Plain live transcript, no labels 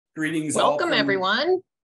Greetings all Welcome, from, everyone.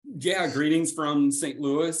 Yeah, greetings from St.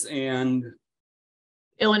 Louis and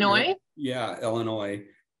Illinois. Yeah, Illinois.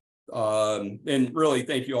 And really,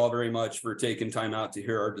 thank you all very much for taking time out to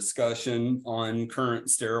hear our discussion on current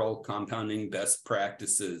sterile compounding best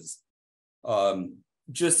practices.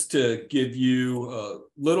 Just to give you a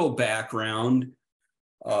little background,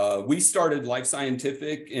 we started Life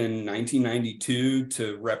Scientific in 1992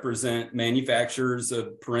 to represent manufacturers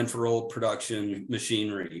of parenteral production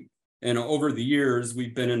machinery. And over the years,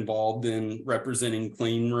 we've been involved in representing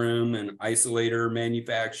clean room and isolator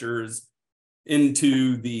manufacturers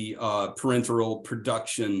into the parenteral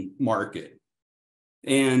production market.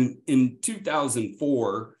 And in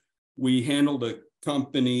 2004, we handled a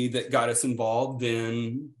company that got us involved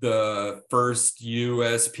in the first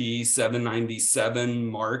USP 797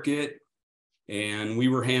 market. And we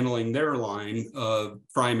were handling their line of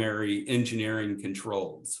primary engineering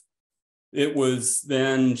controls. It was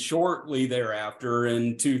then shortly thereafter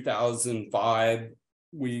in 2005,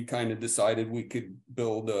 we kind of decided we could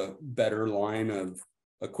build a better line of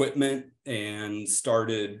equipment and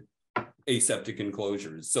started Aseptic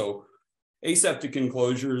Enclosures. So Aseptic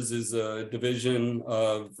Enclosures is a division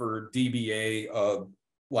for DBA of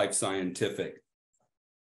Life Scientific.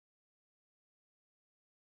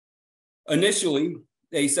 Initially,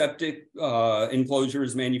 Aseptic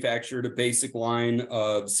Enclosures manufactured a basic line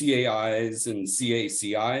of CAIs and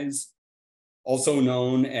CACIs, also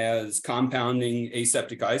known as compounding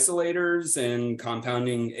aseptic isolators and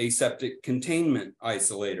compounding aseptic containment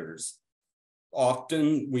isolators.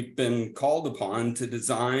 Often we've been called upon to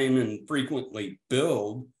design and frequently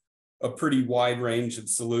build a pretty wide range of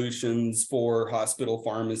solutions for hospital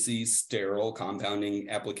pharmacies, sterile compounding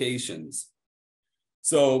applications.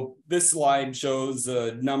 So this slide shows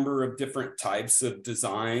a number of different types of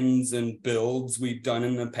designs and builds we've done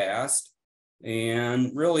in the past,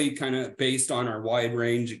 and really kind of based on our wide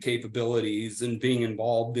range of capabilities and being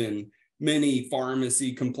involved in many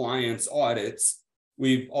pharmacy compliance audits,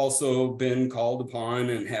 we've also been called upon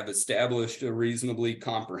and have established a reasonably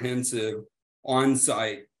comprehensive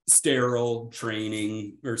on-site sterile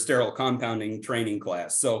training or sterile compounding training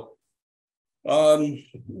class. So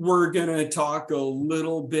we're going to talk a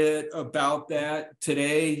little bit about that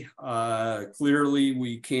today. Clearly,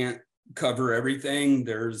 we can't cover everything.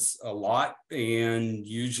 There's a lot, and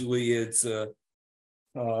usually it's a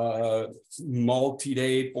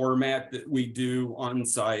multi-day format that we do on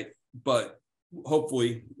site, but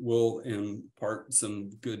hopefully we'll impart some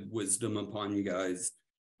good wisdom upon you guys.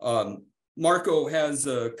 Marco has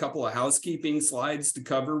a couple of housekeeping slides to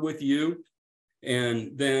cover with you.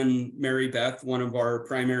 And then Mary Beth, one of our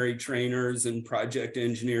primary trainers and project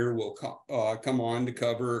engineer, will come on to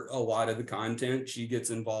cover a lot of the content. She gets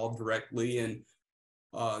involved directly in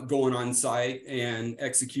going on site and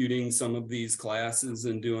executing some of these classes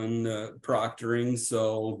and doing the proctoring.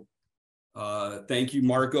 So thank you,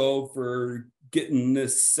 Marco, for getting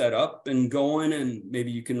this set up and going, and maybe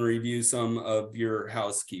you can review some of your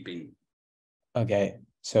housekeeping. Okay,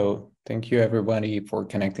 so thank you everybody for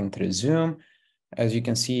connecting to the Zoom. As you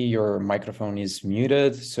can see, your microphone is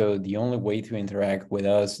muted. So the only way to interact with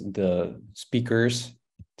us, the speakers,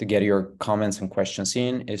 to get your comments and questions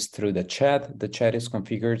in is through the chat. The chat is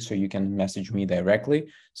configured so you can message me directly,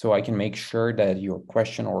 so I can make sure that your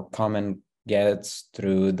question or comment gets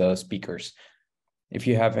through the speakers. If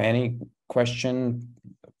you have any question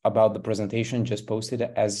about the presentation, just post it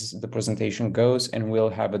as the presentation goes, and we'll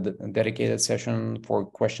have a dedicated session for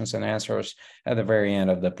questions and answers at the very end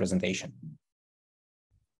of the presentation.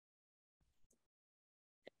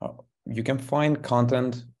 You can find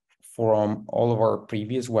content from all of our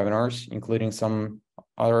previous webinars, including some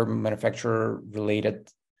other manufacturer-related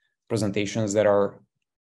presentations that are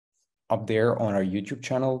up there on our YouTube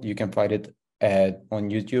channel. You can find it on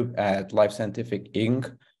YouTube at Life Scientific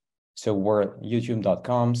Inc. So we're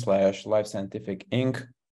youtube.com/Life Scientific Inc.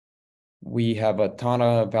 We have a ton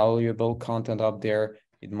of valuable content up there.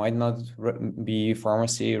 It might not be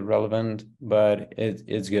pharmacy relevant, but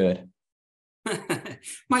it's good.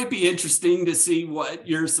 Might be interesting to see what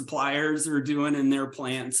your suppliers are doing in their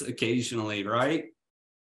plants occasionally, right?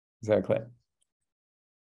 Exactly.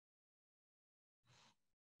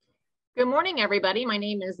 Good morning, everybody. My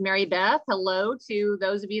name is Mary Beth. Hello to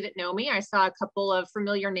those of you that know me. I saw a couple of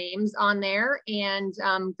familiar names on there, and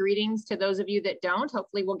greetings to those of you that don't.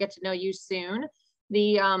 Hopefully we'll get to know you soon.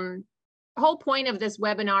 The whole point of this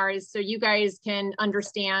webinar is so you guys can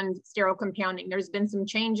understand sterile compounding. There's been some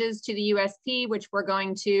changes to the USP, which we're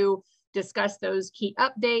going to discuss those key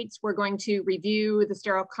updates. We're going to review the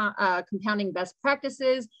sterile compounding best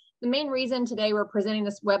practices, the main reason today we're presenting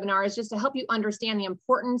this webinar is just to help you understand the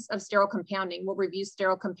importance of sterile compounding. We'll review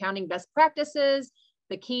sterile compounding best practices,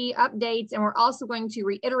 the key updates, and we're also going to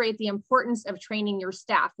reiterate the importance of training your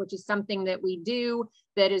staff, which is something that we do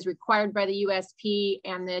that is required by the USP,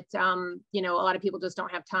 and that you know, a lot of people just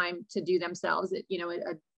don't have time to do themselves. You know,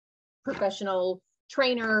 a professional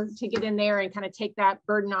trainer to get in there and kind of take that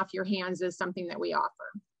burden off your hands is something that we offer.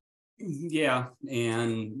 Yeah,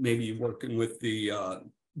 and maybe working with the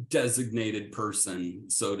designated person,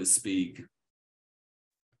 so to speak.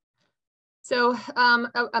 So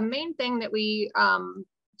a main thing that we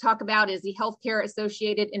talk about is the healthcare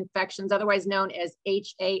associated infections, otherwise known as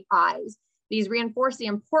HAIs. These reinforce the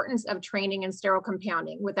importance of training in sterile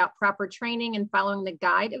compounding. Without proper training and following the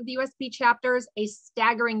guide of the USP chapters, a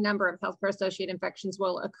staggering number of healthcare associated infections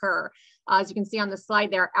will occur. As you can see on the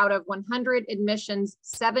slide there, out of 100 admissions,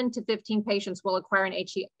 7 to 15 patients will acquire an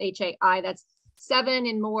HAI. That's 7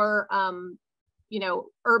 in more you know,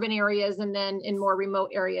 urban areas, and then in more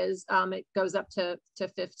remote areas, it goes up to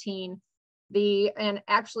 15. And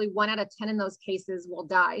actually 1 out of 10 in those cases will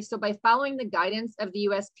die. So by following the guidance of the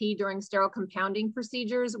USP during sterile compounding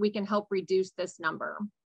procedures, we can help reduce this number.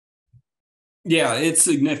 Yeah, it's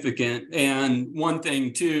significant. And one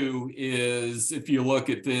thing too is, if you look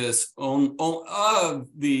at this, of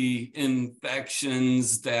the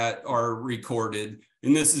infections that are recorded,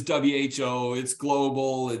 and this is WHO, it's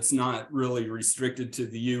global, it's not really restricted to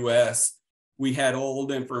the US. We had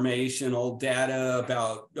old information, old data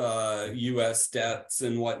about US deaths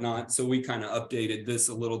and whatnot, so we kind of updated this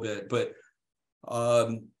a little bit, but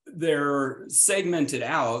they're segmented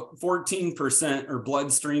out. 14% are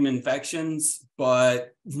bloodstream infections,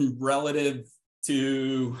 but relative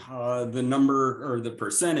to the number or the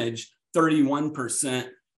percentage, 31%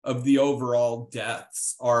 of the overall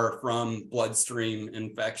deaths are from bloodstream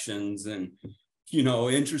infections. And, you know,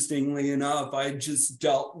 interestingly enough, I just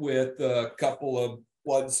dealt with a couple of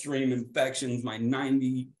bloodstream infections my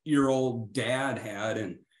 90-year-old dad had,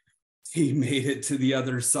 and he made it to the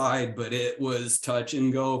other side, but it was touch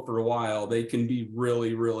and go for a while. They can be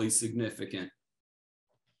really, really significant.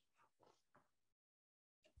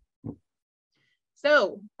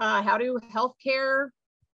 So how do healthcare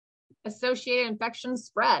associated infections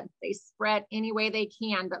spread? They spread any way they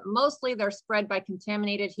can, but mostly they're spread by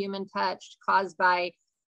contaminated human touch caused by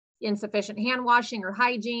insufficient hand washing or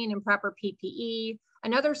hygiene, improper PPE.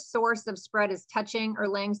 Another source of spread is touching or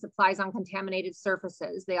laying supplies on contaminated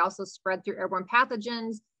surfaces. They also spread through airborne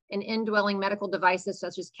pathogens and indwelling medical devices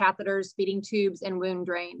such as catheters, feeding tubes, and wound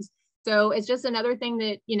drains. So it's just another thing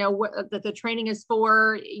that, you know, that the training is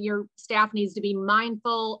for. Your staff needs to be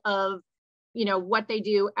mindful of, you know, what they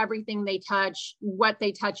do, everything they touch, what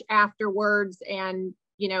they touch afterwards, and,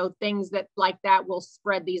 you know, things that like that will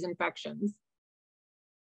spread these infections.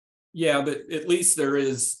 Yeah, but at least there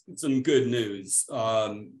is some good news.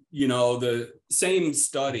 You know, the same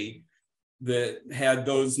study that had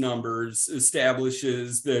those numbers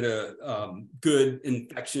establishes that a good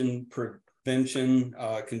infection prevention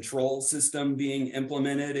control system being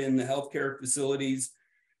implemented in the healthcare facilities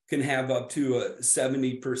can have up to a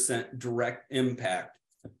 70% direct impact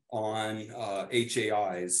on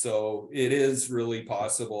HAIs. So it is really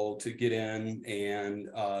possible to get in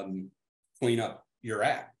and clean up your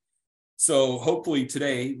act. So hopefully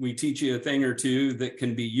today we teach you a thing or two that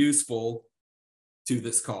can be useful to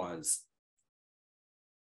this cause.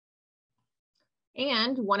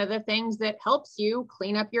 And one of the things that helps you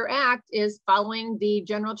clean up your act is following the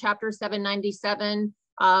General Chapter 797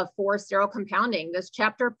 for sterile compounding. This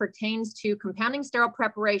chapter pertains to compounding sterile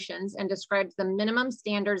preparations and describes the minimum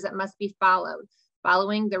standards that must be followed.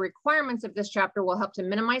 Following the requirements of this chapter will help to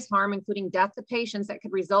minimize harm, including death to patients that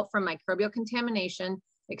could result from microbial contamination,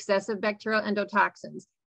 excessive bacterial endotoxins.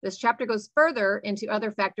 This chapter goes further into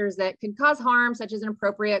other factors that could cause harm, such as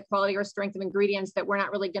inappropriate quality or strength of ingredients that we're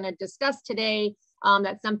not really going to discuss today.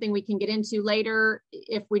 That's something we can get into later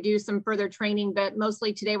if we do some further training, but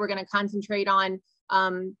mostly today we're going to concentrate on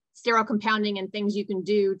sterile compounding and things you can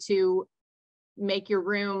do to make your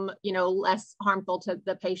room, you know, less harmful to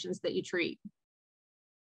the patients that you treat.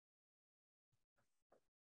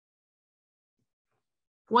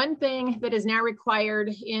 One thing that is now required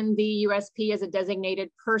in the USP is a designated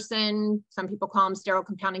person. Some people call them sterile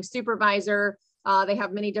compounding supervisor. They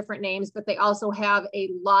have many different names, but they also have a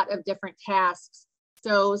lot of different tasks.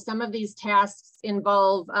 So some of these tasks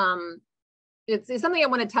involve, it's something I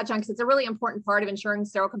want to touch on because it's a really important part of ensuring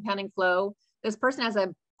sterile compounding flow. This person has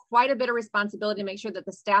quite a bit of responsibility to make sure that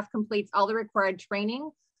the staff completes all the required training.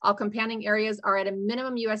 All compounding areas are at a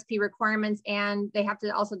minimum USP requirements, and they have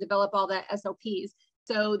to also develop all the SOPs.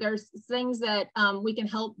 So there's things that we can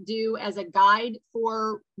help do as a guide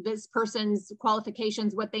for this person's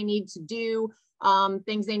qualifications, what they need to do,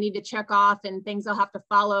 things they need to check off, and things they'll have to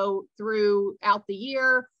follow throughout the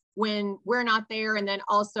year when we're not there, and then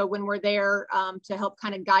also when we're there to help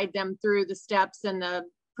kind of guide them through the steps and the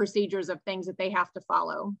procedures of things that they have to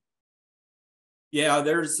follow. Yeah,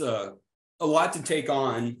 there's a lot to take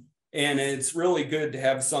on, and it's really good to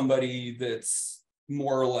have somebody that's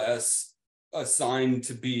more or less assigned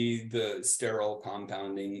to be the sterile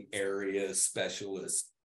compounding area specialist.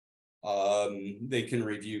 They can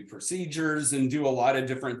review procedures and do a lot of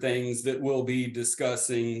different things that we'll be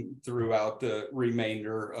discussing throughout the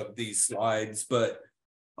remainder of these slides. But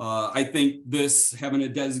I think this, having a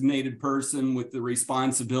designated person with the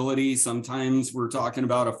responsibility, sometimes we're talking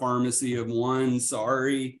about a pharmacy of one,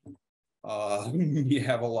 sorry. You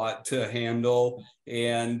have a lot to handle,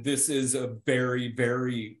 and this is a very,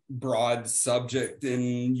 very broad subject.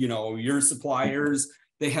 And, you know, your suppliers,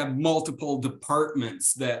 they have multiple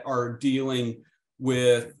departments that are dealing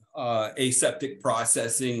with aseptic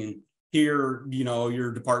processing. And here, you know,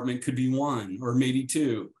 your department could be one or maybe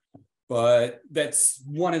two, but that's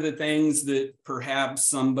one of the things that perhaps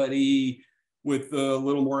somebody with a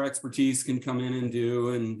little more expertise can come in and do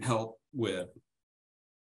and help with.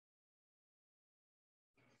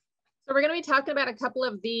 So we're going to be talking about a couple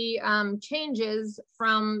of the changes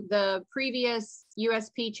from the previous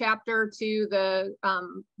USP chapter to the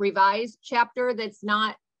revised chapter. That's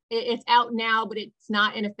not, it's out now, but it's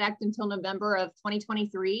not in effect until November of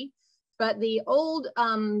 2023. But the old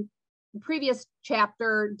previous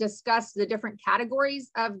chapter discussed the different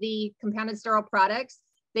categories of the compounded sterile products.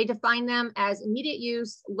 They define them as immediate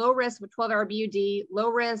use, low risk with 12-hour BUD, low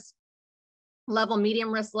risk level,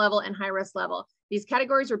 medium risk level, and high risk level. These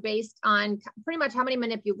categories are based on pretty much how many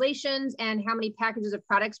manipulations and how many packages of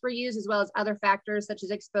products were used, as well as other factors such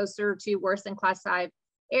as exposure to worse than class 5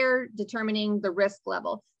 air, determining the risk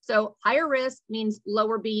level. So higher risk means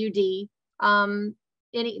lower BUD,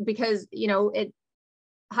 because, you know,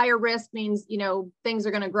 higher risk means, you know, things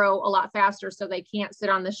are going to grow a lot faster, so they can't sit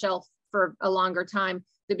on the shelf for a longer time.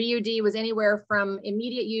 The BUD was anywhere from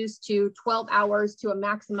immediate use to 12 hours to a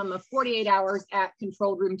maximum of 48 hours at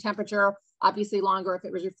controlled room temperature. Obviously longer if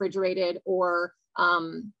it was refrigerated or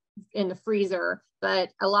in the freezer.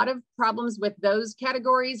 But a lot of problems with those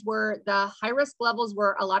categories were the high risk levels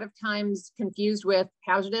were a lot of times confused with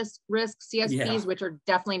hazardous risk CSPs, which are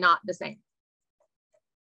definitely not the same.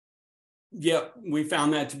 Yep, we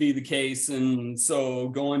found that to be the case. And so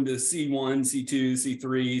going to C1, C2,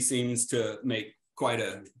 C3 seems to make quite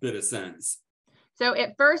a bit of sense. So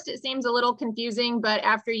at first it seems a little confusing, but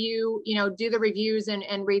after you do the reviews and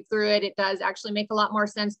read through it, it does actually make a lot more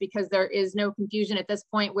sense, because there is no confusion at this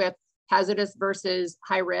point with hazardous versus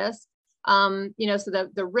high risk. So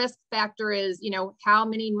the risk factor is, how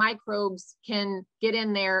many microbes can get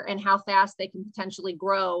in there and how fast they can potentially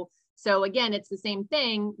grow. So again, it's the same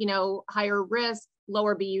thing, higher risk,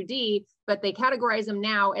 lower BUD, but they categorize them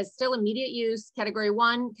now as still immediate use, category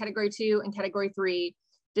 1, category 2, and category 3.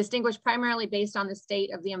 Distinguished primarily based on the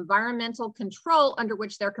state of the environmental control under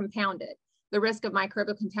which they're compounded. The risk of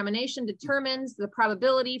microbial contamination determines the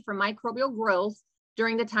probability for microbial growth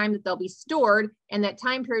during the time that they'll be stored and that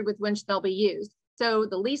time period with which they'll be used. So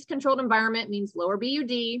the least controlled environment means lower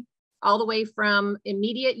BUD, all the way from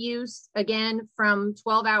immediate use, again, from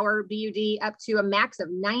 12-hour BUD up to a max of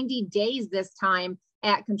 90 days this time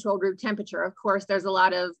at controlled room temperature. Of course, there's a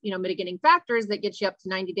lot of mitigating factors that get you up to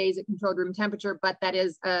 90 days at controlled room temperature, but that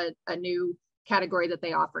is a new category that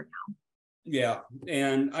they offer now. Yeah,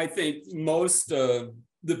 and I think most of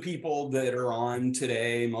the people that are on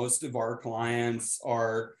today, most of our clients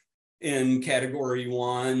are in category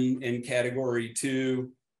 1 and category 2.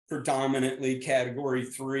 Predominantly category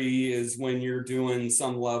 3 is when you're doing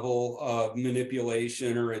some level of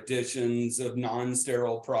manipulation or additions of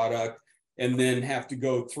non-sterile product, and then have to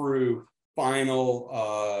go through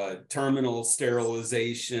final terminal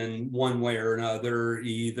sterilization one way or another,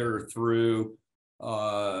 either through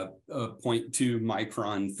a 0.2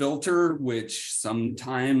 micron filter, which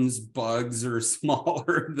sometimes bugs are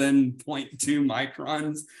smaller than 0.2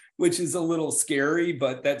 microns, which is a little scary,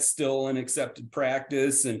 but that's still an accepted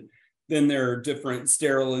practice. And then there are different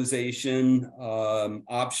sterilization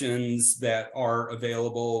options that are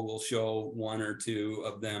available. We'll show one or two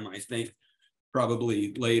of them, I think,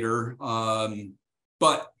 probably later.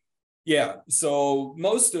 But yeah, so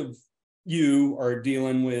most of you are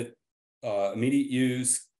dealing with immediate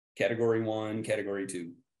use, category 1, category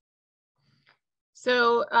 2.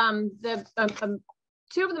 So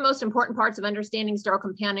two of the most important parts of understanding sterile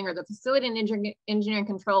compounding are the facility and engineering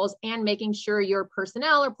controls and making sure your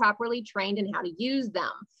personnel are properly trained in how to use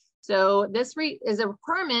them. So this is a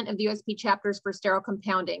requirement of the USP chapters for sterile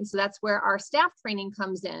compounding. So that's where our staff training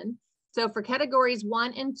comes in. So for categories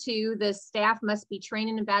 1 and 2, the staff must be trained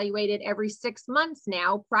and evaluated every 6 months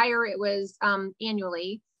now. Prior, it was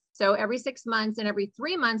annually. So every 6 months and every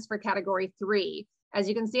 3 months for category 3. As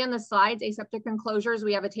you can see on the slides, aseptic enclosures,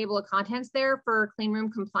 we have a table of contents there for clean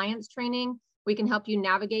room compliance training. We can help you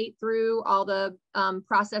navigate through all the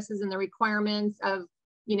processes and the requirements of,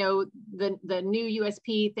 you know, the new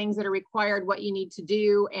USP, things that are required, what you need to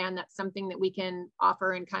do. And that's something that we can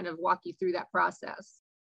offer and kind of walk you through that process.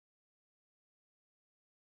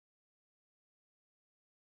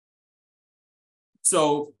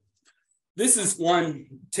 So this is one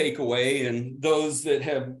takeaway, and those that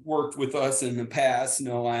have worked with us in the past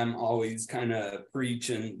know I'm always kind of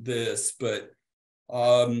preaching this, but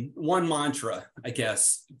one mantra, I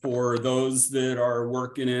guess, for those that are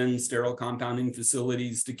working in sterile compounding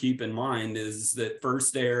facilities to keep in mind is that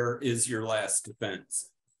first air is your last defense.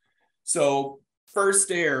 So first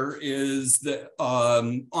air is the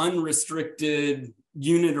unrestricted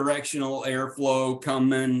unidirectional airflow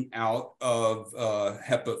coming out of a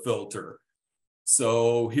HEPA filter.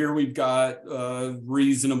 So here we've got a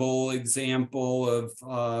reasonable example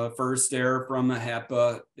of first air from a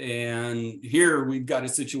HEPA. And here we've got a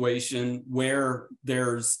situation where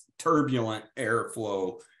there's turbulent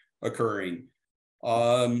airflow occurring.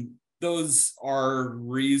 Those are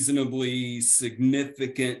reasonably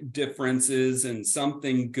significant differences and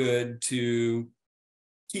something good to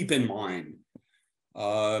keep in mind.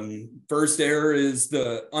 First air is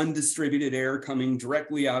the undistributed air coming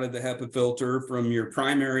directly out of the HEPA filter from your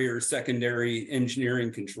primary or secondary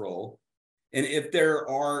engineering control. And if there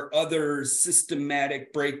are other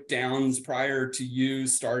systematic breakdowns prior to you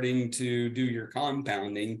starting to do your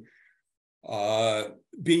compounding,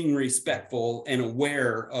 being respectful and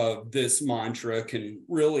aware of this mantra can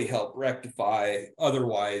really help rectify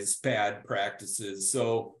otherwise bad practices.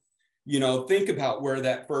 So, you know, think about where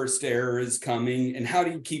that first air is coming and how do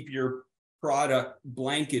you keep your product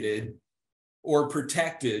blanketed or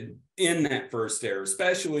protected in that first air,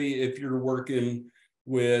 especially if you're working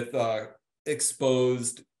with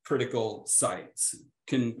exposed critical sites.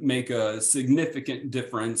 Can make a significant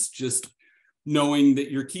difference just knowing that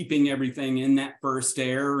you're keeping everything in that first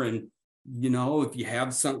air. And, you know, if you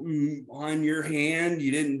have something on your hand,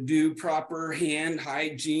 you didn't do proper hand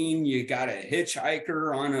hygiene, you got a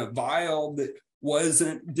hitchhiker on a vial that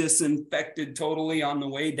wasn't disinfected totally on the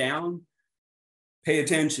way down, pay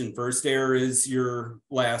attention. First air is your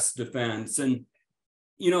last defense. And,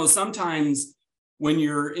 you know, sometimes when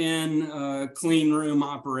you're in a clean room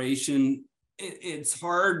operation, it's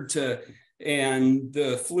hard to, and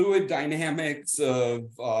the fluid dynamics of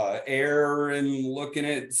air and looking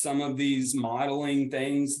at some of these modeling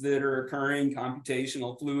things that are occurring,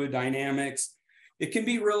 computational fluid dynamics, it can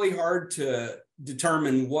be really hard to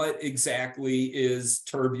determine what exactly is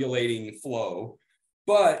turbulating flow.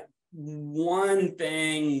 But one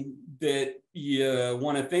thing that you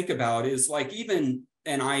want to think about is like even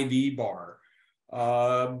an IV bar.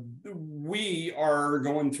 We are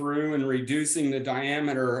going through and reducing the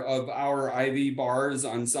diameter of our IV bars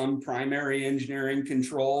on some primary engineering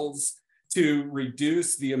controls to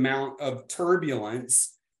reduce the amount of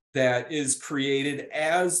turbulence that is created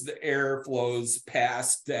as the air flows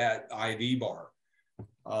past that IV bar.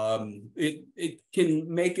 It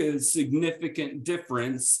can make a significant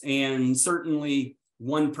difference, and certainly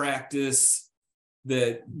one practice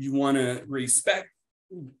that you want to respect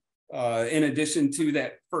in addition to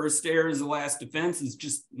that first air as the last defense is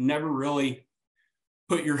just never really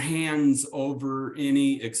put your hands over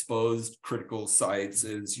any exposed critical sites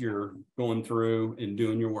as you're going through and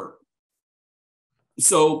doing your work.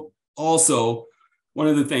 So also, one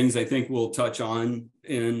of the things I think we'll touch on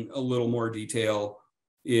in a little more detail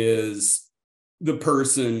is the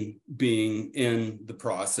person being in the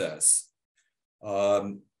process.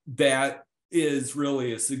 That is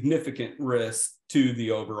really a significant risk to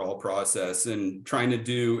the overall process, and trying to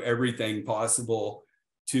do everything possible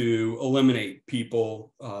to eliminate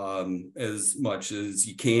people as much as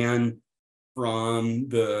you can from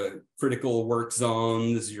the critical work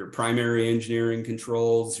zones, your primary engineering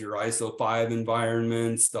controls, your ISO 5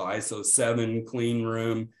 environments, the ISO 7 clean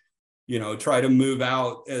room, you know, try to move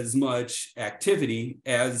out as much activity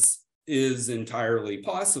as is entirely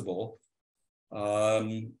possible.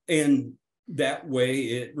 And that way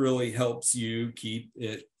it really helps you keep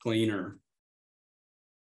it cleaner.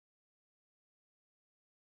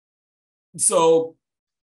 So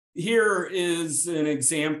Here is an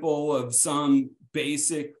example of some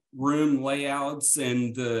basic room layouts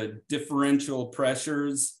and the differential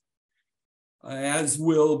pressures. As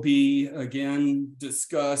will be again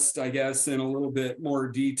discussed, I guess, in a little bit more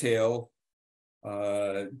detail.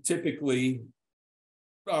 Typically,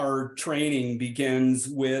 our training begins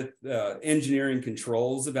with engineering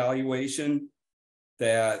controls evaluation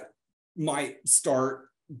that might start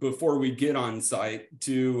before we get on site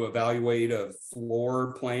to evaluate a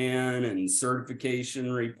floor plan and certification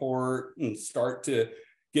report and start to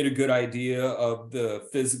get a good idea of the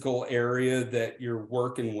physical area that you're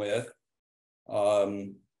working with.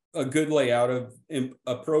 A good layout of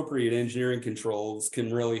appropriate engineering controls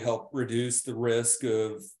can really help reduce the risk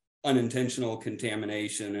of unintentional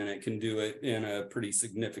contamination, and it can do it in a pretty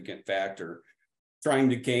significant factor. Trying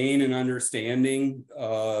to gain an understanding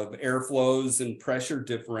of airflows and pressure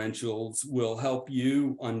differentials will help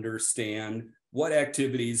you understand what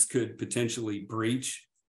activities could potentially breach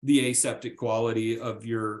the aseptic quality of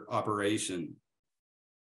your operation.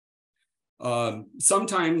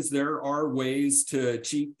 Sometimes there are ways to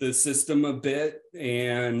cheat the system a bit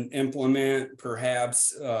and implement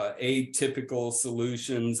perhaps atypical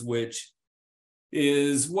solutions, which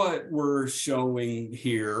is what we're showing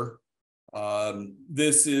here.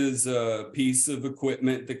 This is a piece of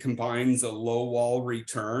equipment that combines a low wall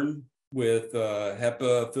return with a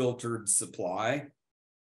HEPA filtered supply.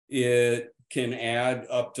 It can add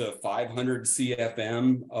up to 500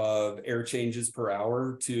 CFM of air changes per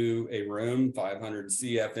hour to a room. 500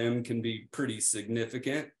 CFM can be pretty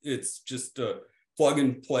significant. It's just a plug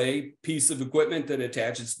and play piece of equipment that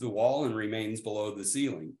attaches to the wall and remains below the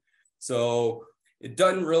ceiling. So it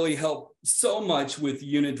doesn't really help so much with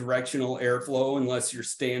unidirectional airflow unless you're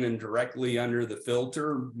standing directly under the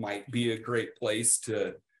filter. Might be a great place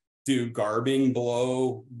to do garbing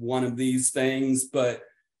below one of these things, but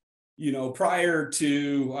you know, prior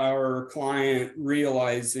to our client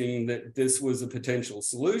realizing that this was a potential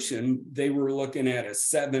solution, they were looking at a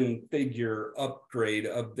 7-figure upgrade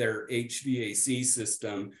of their HVAC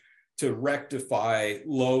system to rectify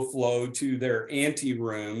low flow to their ante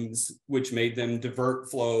rooms, which made them divert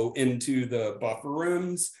flow into the buffer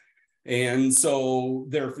rooms. And so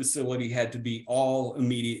their facility had to be all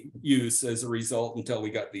immediate use as a result until we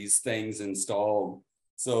got these things installed.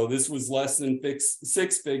 So this was less than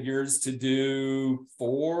 6 figures to do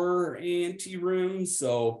 4 ante rooms.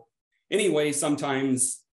 So anyway,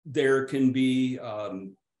 sometimes there can be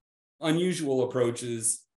unusual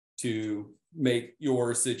approaches to make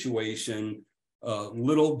your situation a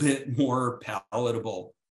little bit more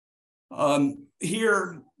palatable.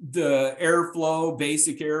 Here, the airflow,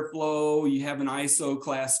 basic airflow, you have an ISO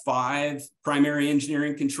class 5 primary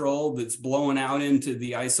engineering control that's blowing out into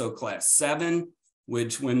the ISO class 7.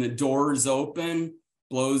 Which when the doors open,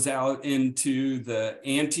 blows out into the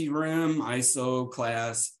ante room, ISO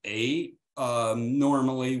class 8.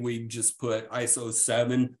 Normally we just put ISO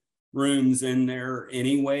 7 rooms in there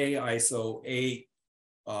anyway, ISO 8.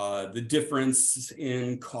 The difference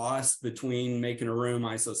in cost between making a room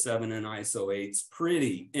ISO 7 and ISO 8 is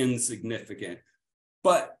pretty insignificant.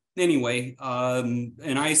 But anyway, an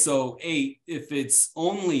ISO 8, if it's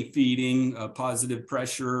only feeding a positive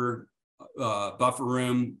pressure buffer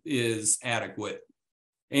room, is adequate.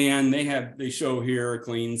 And they show here a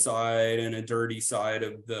clean side and a dirty side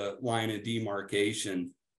of the line of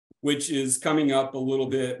demarcation, which is coming up a little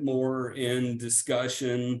bit more in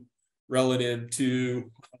discussion relative to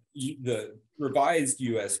the revised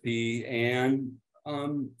USP and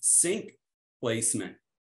sink placement.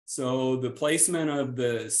 So the placement of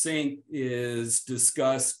the sink is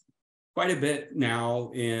discussed quite a bit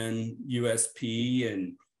now in USP,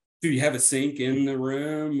 and do you have a sink in the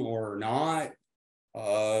room or not?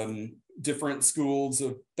 Different schools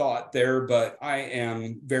of thought there, but I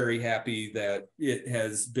am very happy that it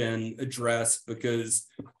has been addressed because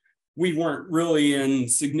we weren't really in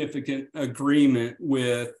significant agreement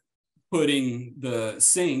with putting the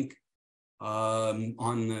sink on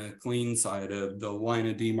the clean side of the line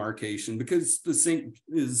of demarcation, because the sink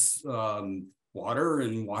is water,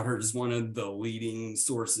 and water is one of the leading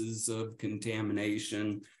sources of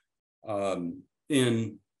contamination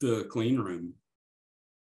in the clean room.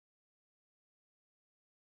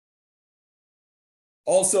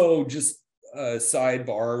 Also, just a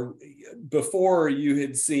sidebar, before you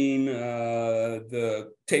had seen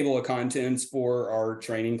the table of contents for our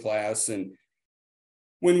training class, and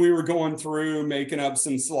when we were going through making up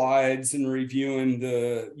some slides and reviewing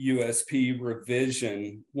the USP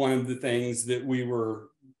revision, one of the things that we were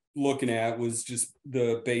looking at was just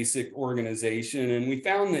the basic organization. And we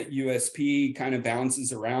found that USP kind of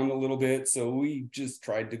bounces around a little bit. So we just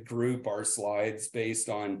tried to group our slides based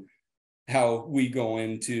on how we go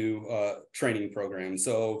into training programs.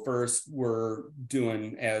 So first we're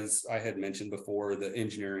doing, as I had mentioned before, the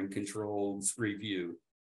engineering controls review.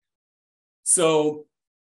 So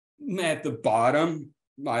at the bottom,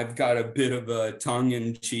 I've got a bit of a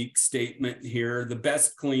tongue-in-cheek statement here. The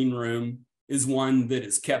best clean room is one that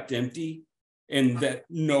is kept empty and that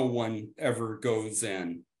no one ever goes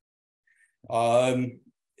in.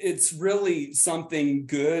 It's really something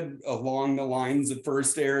good along the lines of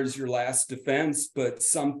first air is your last defense, but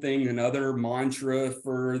something, another mantra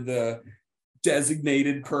for the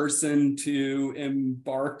designated person to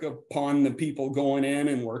embark upon the people going in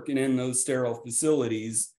and working in those sterile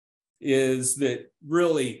facilities is that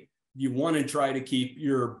really you want to try to keep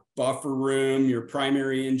your buffer room, your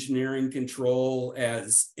primary engineering control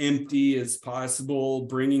as empty as possible,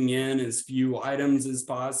 bringing in as few items as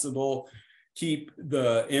possible, keep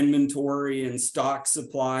the inventory and stock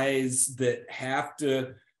supplies that have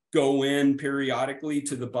to go in periodically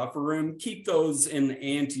to the buffer room, keep those in the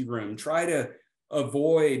ante room. Try to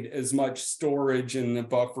avoid as much storage in the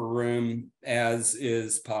buffer room as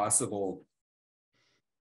is possible.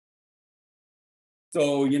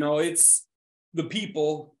 So, you know, it's the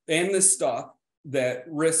people and the stuff that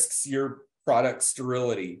risks your product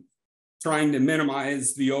sterility. Trying to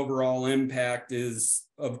minimize the overall impact is,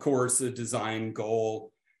 of course, a design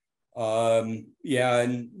goal. And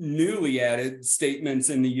newly added statements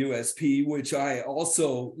in the USP, which I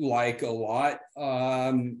also like a lot,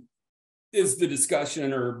 is the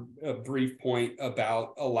discussion or a brief point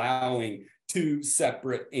about allowing 2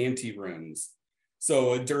 separate ante rooms.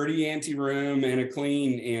 So a dirty ante room and a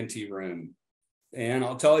clean ante room. And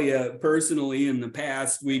I'll tell you personally, in the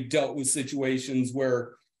past, we've dealt with situations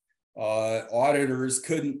where auditors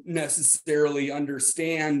couldn't necessarily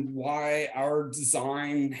understand why our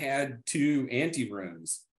design had 2 ante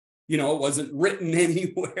rooms. You know, it wasn't written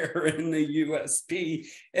anywhere in the USP.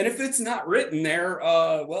 And if it's not written there,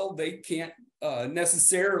 well, they can't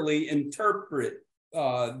necessarily interpret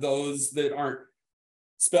those that aren't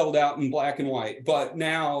spelled out in black and white. But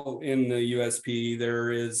now in the USP,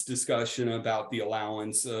 there is discussion about the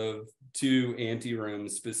allowance of 2 ante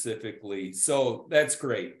rooms specifically. So that's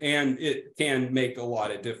great. And it can make a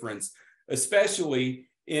lot of difference, especially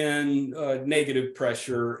in a negative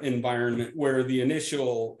pressure environment where the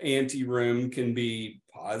initial ante room can be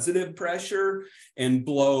positive pressure and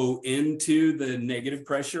blow into the negative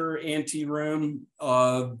pressure ante room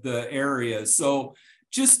of the area. So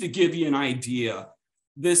just to give you an idea,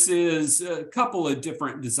 this is a couple of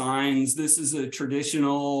different designs. This is a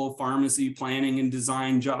traditional pharmacy planning and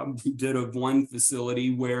design job we did of one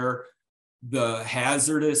facility where the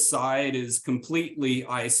hazardous side is completely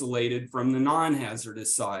isolated from the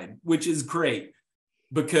non-hazardous side, which is great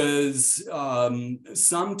because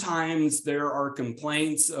sometimes there are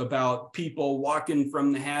complaints about people walking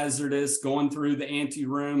from the hazardous, going through the ante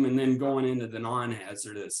room, and then going into the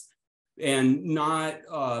non-hazardous, and not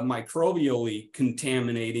microbially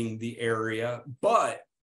contaminating the area, but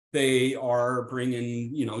they are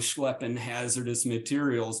bringing, you know, schlepping hazardous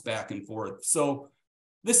materials back and forth. So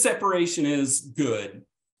this separation is good.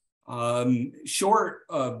 Short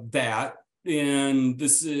of that, and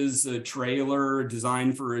this is a trailer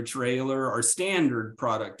designed for a trailer, our standard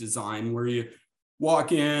product design where you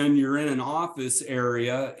walk in, you're in an office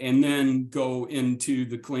area, and then go into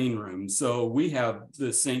the clean room. So we have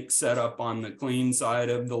the sink set up on the clean side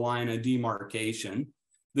of the line of demarcation.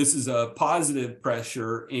 This is a positive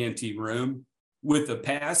pressure ante room with a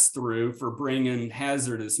pass-through for bringing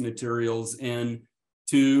hazardous materials in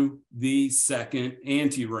to the second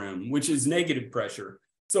ante room, which is negative pressure.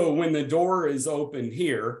 So when the door is open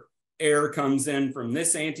here, air comes in from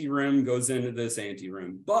this ante room, goes into this ante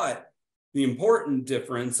room. But the important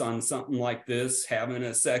difference on something like this, having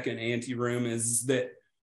a second ante room, is that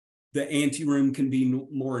the ante room can be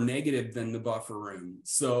more negative than the buffer room.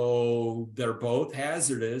 So they're both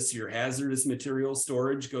hazardous. Your hazardous material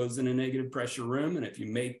storage goes in a negative pressure room. And if you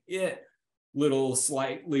make it little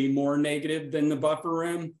slightly more negative than the buffer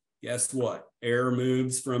room, guess what? Air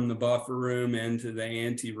moves from the buffer room into the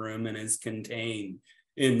ante room and is contained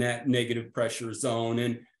in that negative pressure zone.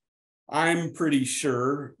 And I'm pretty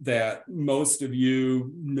sure that most of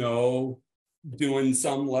you know, doing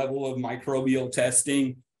some level of microbial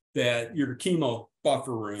testing, that your chemo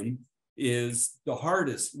buffer room is the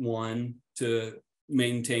hardest one to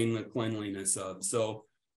maintain the cleanliness of. So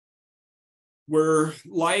we're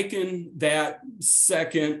liking that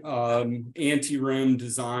second ante room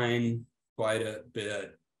design quite a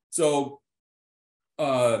bit. So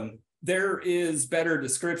there is better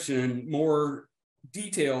description, more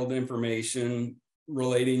detailed information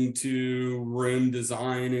relating to room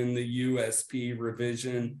design in the USP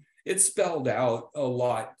revision. It's spelled out a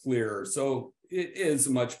lot clearer. So it is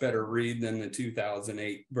a much better read than the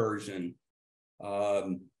 2008 version.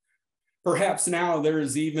 Perhaps now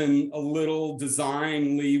there's even a little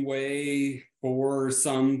design leeway for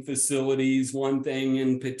some facilities. One thing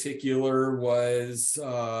in particular was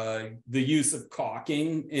the use of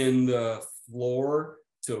caulking in the floor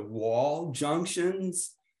to wall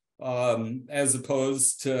junctions, as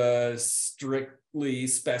opposed to strictly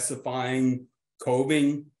specifying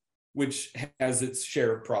coving, which has its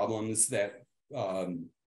share of problems that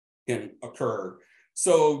can occur.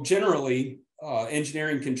 So generally,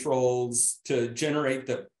 engineering controls to generate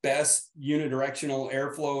the best unidirectional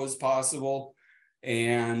airflow as possible,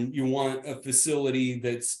 and you want a facility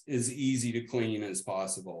that's as easy to clean as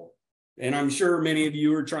possible. And I'm sure many of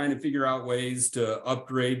you are trying to figure out ways to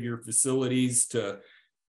upgrade your facilities to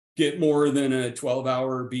get more than a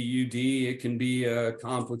 12-hour BUD. It can be a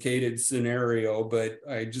complicated scenario, but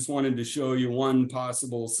I just wanted to show you one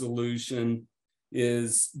possible solution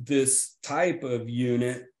is this type of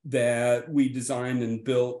unit that we designed and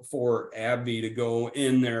built for AbbVie to go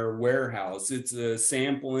in their warehouse. It's a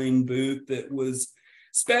sampling booth that was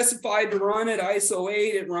specified to run at ISO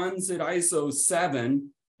 8. It runs at ISO 7,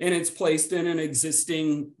 and it's placed in an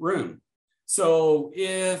existing room. So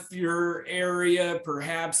if your area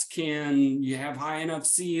perhaps you have high enough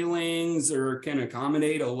ceilings or can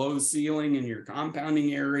accommodate a low ceiling in your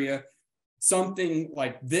compounding area, something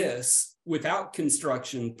like this without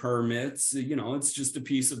construction permits, it's just a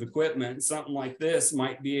piece of equipment. Something like this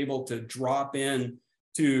might be able to drop in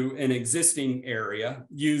to an existing area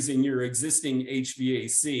using your existing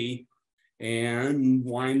HVAC and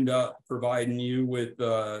wind up providing you with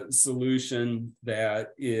a solution that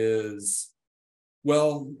is,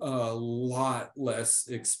 well, a lot less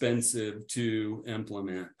expensive to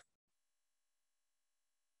implement.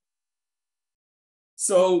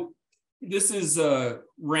 So this is a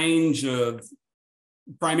range of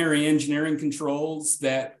primary engineering controls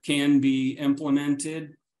that can be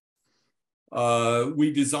implemented.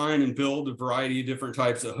 We design and build a variety of different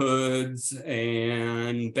types of hoods,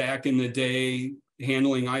 and back in the day,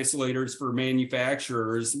 handling isolators for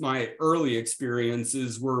manufacturers, my early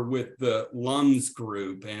experiences were with the LUMS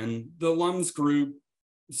group, and the LUMS group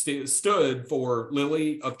stood for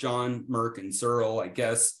Lilly, Upjohn, Merck, and Searle. I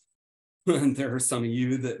guess there are some of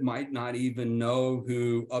you that might not even know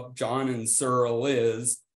who Upjohn and Searle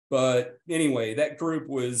is. But anyway, that group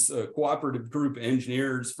was a cooperative group of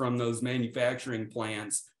engineers from those manufacturing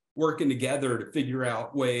plants working together to figure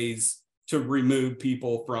out ways to remove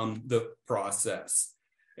people from the process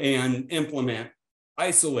and implement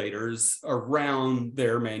isolators around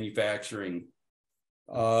their manufacturing.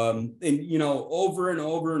 And, over and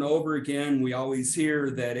over and over again, we always hear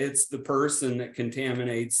that it's the person that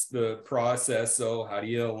contaminates the process. So how do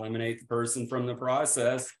you eliminate the person from the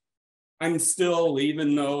process? I'm still,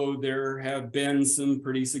 even though there have been some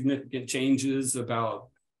pretty significant changes about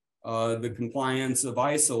the compliance of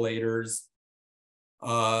isolators,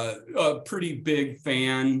 a pretty big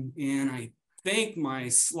fan. And I think my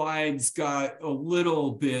slides got a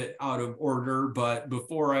little bit out of order, but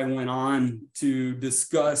before I went on to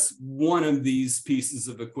discuss one of these pieces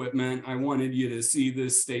of equipment, I wanted you to see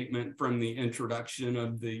this statement from the introduction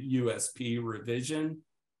of the USP revision.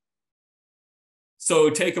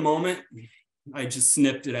 So take a moment. I just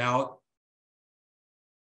snipped it out.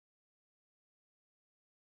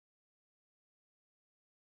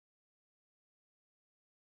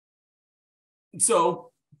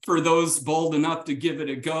 So for those bold enough to give it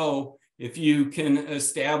a go, if you can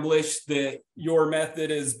establish that your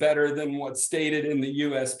method is better than what's stated in the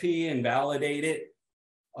USP and validate it,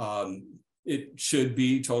 it should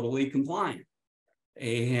be totally compliant.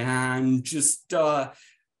 And just,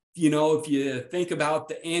 if you think about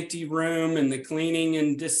the anteroom and the cleaning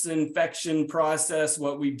and disinfection process,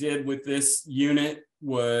 what we did with this unit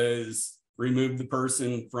was remove the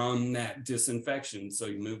person from that disinfection. So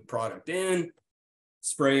you move product in,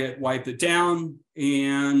 spray it, wipe it down,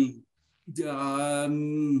 and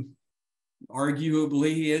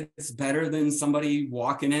arguably it's better than somebody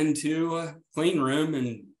walking into a clean room.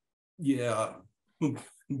 And yeah,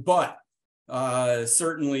 but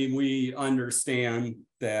certainly we understand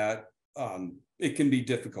that it can be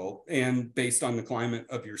difficult, and based on the climate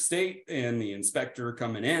of your state and the inspector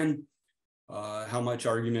coming in, how much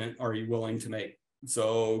argument are you willing to make?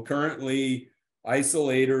 So currently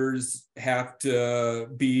Isolators have to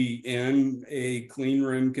be in a clean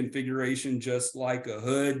room configuration, just like a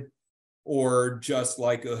hood, or just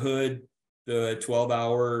like a hood, the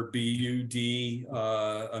 12-hour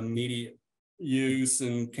BUD immediate use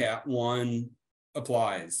and Cat 1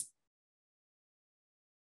 applies.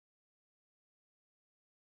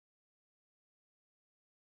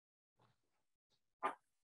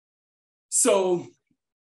 So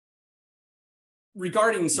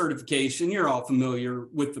regarding certification, you're all familiar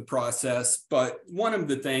with the process, but one of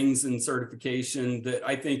the things in certification that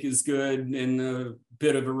I think is good in a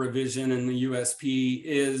bit of a revision in the USP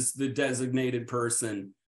is the designated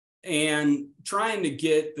person, and trying to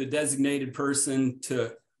get the designated person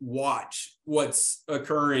to watch what's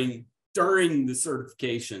occurring during the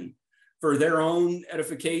certification for their own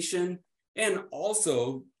edification, and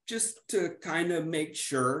also just to kind of make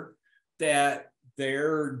sure that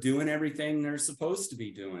they're doing everything they're supposed to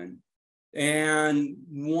be doing. And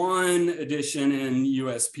one edition in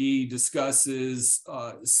USP discusses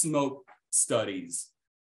smoke studies.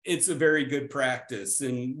 It's a very good practice,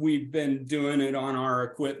 and we've been doing it on our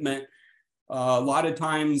equipment. A lot of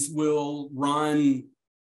times we'll run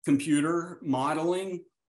computer modeling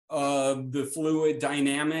of the fluid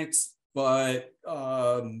dynamics, but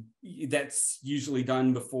that's usually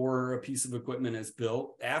done before a piece of equipment is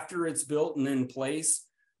built. After it's built and in place,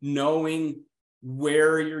 knowing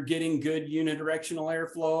where you're getting good unidirectional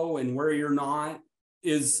airflow and where you're not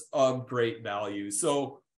is of great value.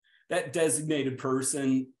 So that designated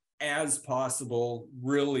person, as possible,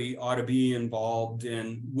 really ought to be involved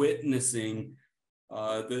in witnessing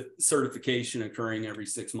the certification occurring every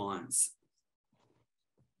 6 months.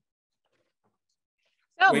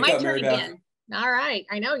 Oh, my turn again. All right.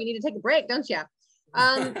 I know you need to take a break, don't you?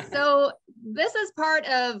 So this is part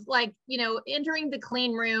of, like, you know, entering the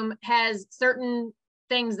clean room has certain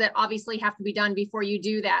things that obviously have to be done before you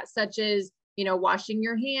do that, such as, you know, washing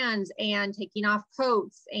your hands and taking off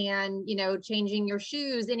coats and, you know, changing your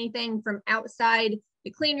shoes. Anything from outside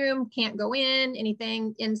the clean room can't go in,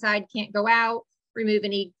 anything inside can't go out. Remove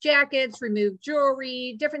any jackets, remove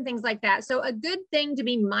jewelry, different things like that. So a good thing to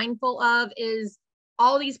be mindful of is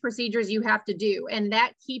all these procedures you have to do, and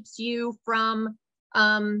that keeps you from,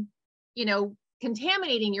 you know,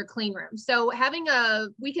 contaminating your clean room. So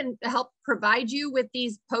we can help provide you with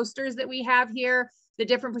these posters that we have here, the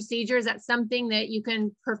different procedures. That's something that you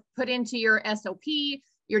can put into your SOP,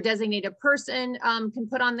 your designated person can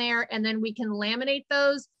put on there, and then we can laminate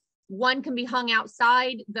those. One can be hung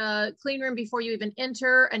outside the clean room before you even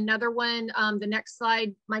enter. Another one, the next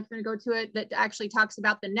slide, Mike's going to go to it, that actually talks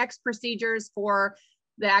about the next procedures for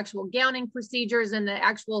the actual gowning procedures and the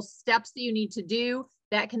actual steps that you need to do.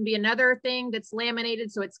 That can be another thing that's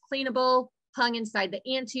laminated so it's cleanable, hung inside the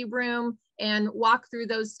ante room, and walk through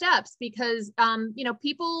those steps, because you know,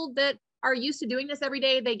 people that are used to doing this every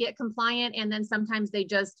day, they get compliant, and then sometimes they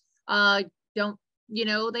just don't, you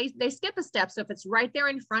know, they skip a step. So if it's right there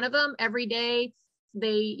in front of them every day,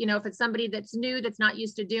 they, you know, if it's somebody that's new, that's not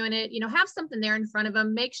used to doing it, you know, have something there in front of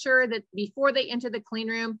them. Make sure that before they enter the clean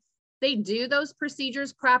room, they do those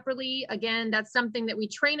procedures properly. Again, that's something that we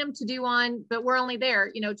train them to do on, but we're only there,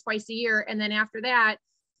 you know, twice a year. And then after that,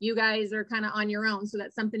 you guys are kind of on your own. So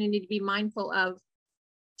that's something you need to be mindful of.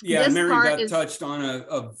 Yeah, Mary Beth touched on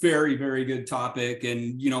a very, very good topic.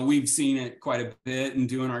 And, you know, we've seen it quite a bit in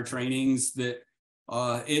doing our trainings, that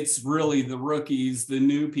it's really the rookies, the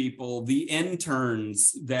new people, the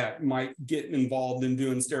interns that might get involved in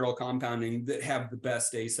doing sterile compounding that have the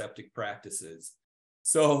best aseptic practices.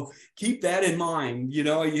 So keep that in mind. You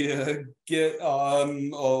know, you get a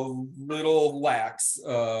little lax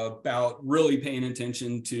about really paying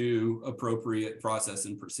attention to appropriate process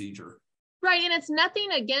and procedure. Right. And it's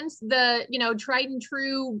nothing against the, you know, tried and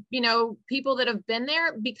true, you know, people that have been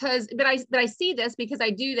there, because, but I see this because I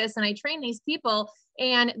do this and I train these people,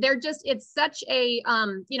 and they're just, it's such a,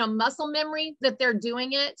 you know, muscle memory that they're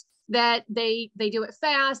doing it, that they do it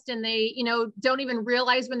fast, and they, you know, don't even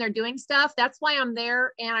realize when they're doing stuff. That's why I'm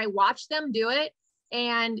there and I watch them do it.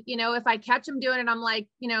 And, you know, if I catch them doing it, I'm like,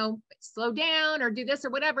 you know, slow down or do this or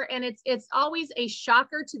whatever. And it's always a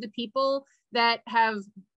shocker to the people that have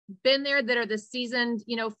been there, that are the seasoned,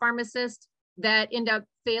 you know, pharmacists that end up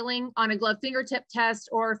failing on a glove fingertip test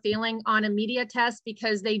or failing on a media test,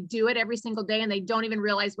 because they do it every single day and they don't even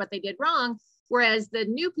realize what they did wrong. Whereas the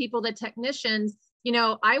new people, the technicians, you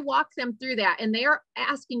know, I walk them through that, and they are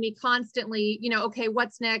asking me constantly, you know, okay,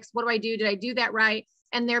 what's next? What do I do? Did I do that right?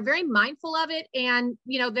 And they're very mindful of it, and,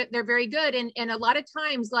 you know, that they're very good. And a lot of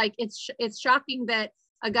times, like, it's shocking that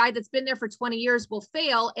a guy that's been there for 20 years will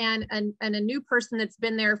fail, and a new person that's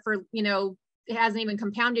been there for, you know, it hasn't even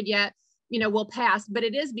compounded yet will pass, but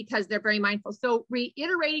it is because they're very mindful. So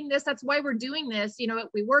reiterating this, that's why we're doing this.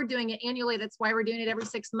 We were doing it annually. That's why we're doing it every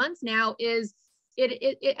 6 months now. Is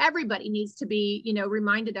everybody needs to be,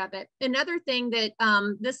 reminded of it. Another thing that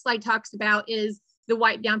this slide talks about is the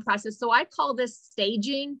wipe down process. So I call this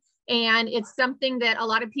staging, and it's something that a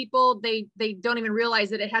lot of people, they don't even realize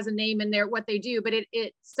that it has a name in there, what they do, but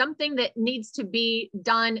it's something that needs to be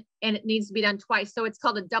done, and it needs to be done twice. So it's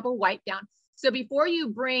called a double wipe down. So before you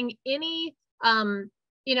bring any,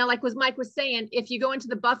 like what Mike was saying, if you go into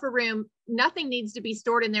the buffer room, nothing needs to be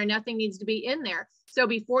stored in there. Nothing needs to be in there. So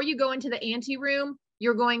before you go into the ante room,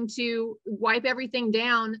 you're going to wipe everything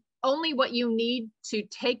down, only what you need to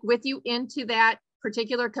take with you into that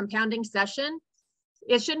particular compounding session.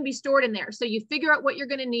 It shouldn't be stored in there. So you figure out what you're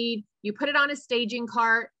going to need, you put it on a staging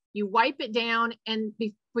cart, you wipe it down, and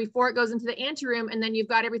before it goes into the ante room, and then you've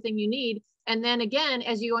got everything you need. And then again,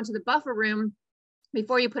 as you go into the buffer room,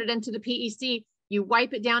 before you put it into the PEC, you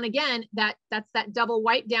wipe it down again. That's that double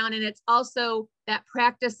wipe down. And it's also that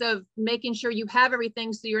practice of making sure you have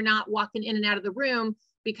everything so you're not walking in and out of the room,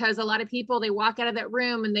 because a lot of people, they walk out of that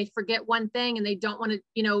room and they forget one thing and they don't want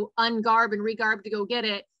to, ungarb and regarb to go get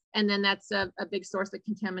it. And then that's a big source of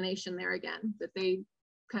contamination there again, that they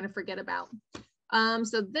kind of forget about.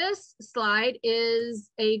 So this slide is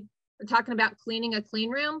talking about cleaning a clean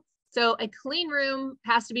room. So a clean room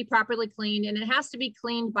has to be properly cleaned, and it has to be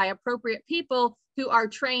cleaned by appropriate people who are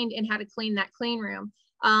trained in how to clean that clean room.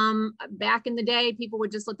 Back in the day, people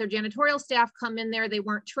would just let their janitorial staff come in there. They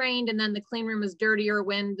weren't trained, and then the clean room was dirtier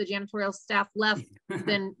when the janitorial staff left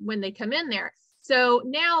than when they come in there. So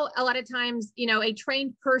now a lot of times, a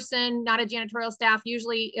trained person, not a janitorial staff,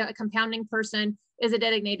 usually a compounding person, is a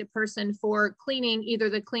designated person for cleaning either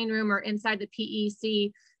the clean room or inside the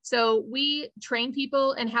PEC. So we train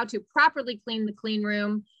people in how to properly clean the clean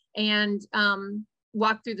room and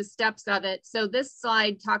walk through the steps of it. So this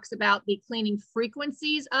slide talks about the cleaning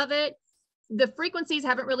frequencies of it. The frequencies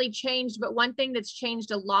haven't really changed, but one thing that's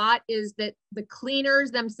changed a lot is that the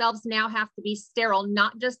cleaners themselves now have to be sterile,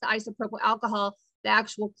 not just the isopropyl alcohol, the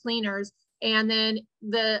actual cleaners. And then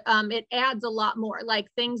it adds a lot more, like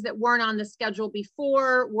things that weren't on the schedule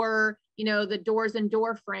before were, the doors and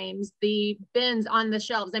door frames, the bins on the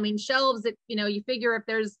shelves. I mean, shelves that, you figure if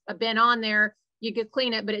there's a bin on there, you could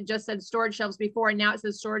clean it, but it just said storage shelves before, and now it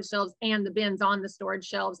says storage shelves and the bins on the storage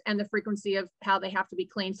shelves, and the frequency of how they have to be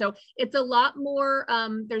cleaned. So it's a lot more,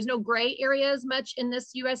 there's no gray area as much in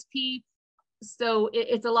this USP. So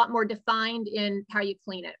it's a lot more defined in how you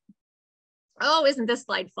clean it. Oh, isn't this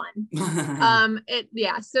slide fun?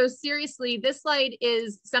 Yeah, so seriously, this slide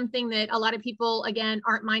is something that a lot of people, again,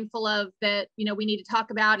 aren't mindful of, that, we need to talk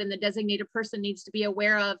about, and the designated person needs to be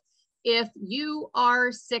aware of. If you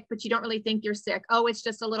are sick, but you don't really think you're sick, oh, it's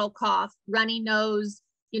just a little cough, runny nose,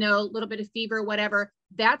 a little bit of fever, whatever,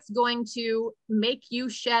 that's going to make you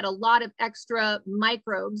shed a lot of extra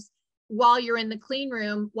microbes while you're in the clean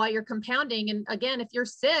room, while you're compounding. And again, if you're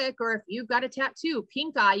sick, or if you've got a tattoo,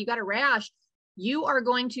 pink eye, you got a rash, you are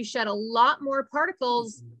going to shed a lot more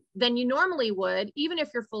particles than you normally would, even if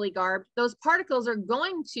you're fully garbed. Those particles are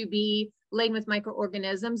going to be laden with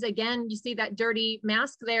microorganisms. Again, you see that dirty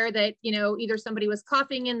mask there that, either somebody was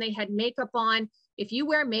coughing in, they had makeup on. If you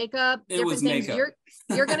wear makeup, different things,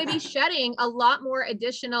 you're going to be shedding a lot more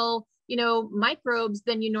additional, microbes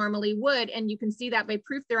than you normally would. And you can see that by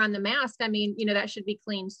proof there on the mask. I mean, that should be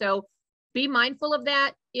clean. So be mindful of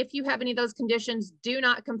that. If you have any of those conditions, do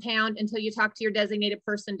not compound until you talk to your designated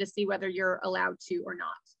person to see whether you're allowed to or not.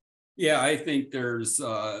 Yeah, I think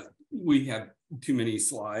we have too many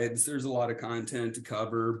slides. There's a lot of content to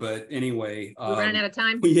cover, but anyway. We're running out of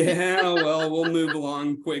time. Yeah, well, we'll move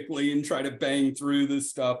along quickly and try to bang through this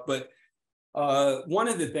stuff. But one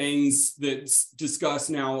of the things that's discussed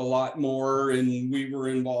now a lot more, and we were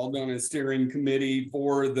involved on a steering committee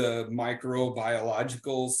for the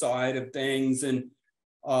microbiological side of things, and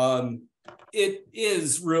it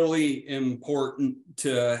is really important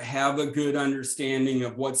to have a good understanding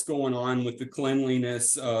of what's going on with the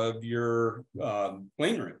cleanliness of your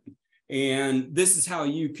clean room. And this is how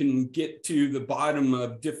you can get to the bottom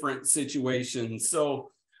of different situations.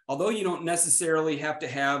 So although you don't necessarily have to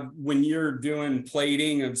have, when you're doing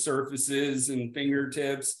plating of surfaces and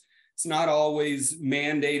fingertips, it's not always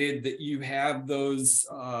mandated that you have those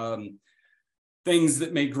things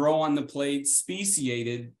that may grow on the plate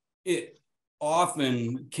speciated. It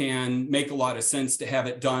often can make a lot of sense to have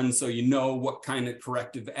it done so you know what kind of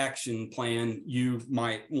corrective action plan you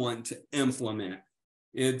might want to implement.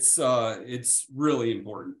 It's really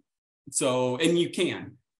important. So, and you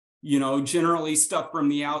can. You know, generally stuff from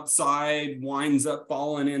the outside winds up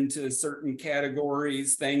falling into certain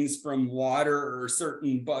categories, things from water or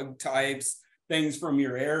certain bug types, things from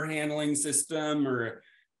your air handling system, or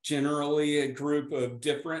generally a group of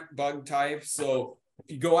different bug types. So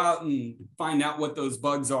if you go out and find out what those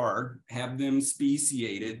bugs are, have them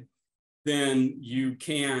speciated, then you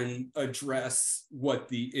can address what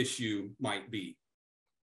the issue might be.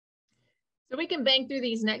 So we can bang through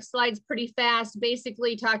these next slides pretty fast,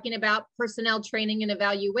 basically talking about personnel training and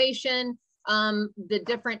evaluation, the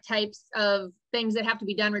different types of things that have to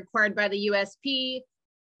be done required by the USP,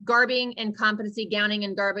 garbing and competency gowning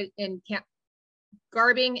and garbing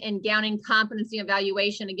and gowning competency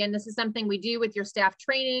evaluation. Again, this is something we do with your staff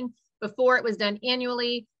training. Before it was done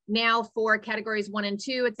annually. Now for categories 1 and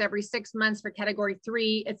 2, it's every 6 months. For category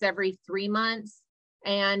 3, it's every 3 months.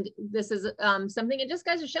 And this is something it just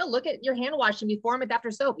goes to show, look at your hand washing before and after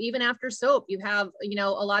soap. Even after soap, you have, you know,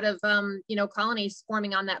 a lot of, you know, colonies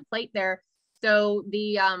forming on that plate there. So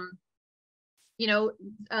the, you know,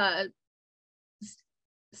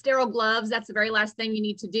 sterile gloves, that's the very last thing you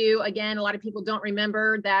need to do. Again, a lot of people don't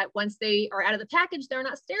remember that once they are out of the package, they're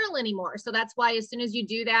not sterile anymore. So that's why as soon as you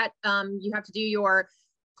do that, you have to do your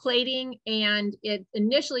plating, and it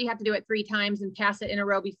initially you have to do it 3 times and pass it in a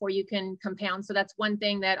row before you can compound. So that's one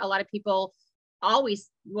thing that a lot of people always,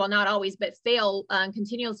 well, not always, but fail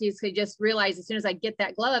continuously, is to just realize as soon as I get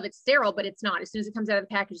that glove, it's sterile, but it's not. As soon as it comes out of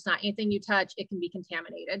the package, it's not. Anything you touch, it can be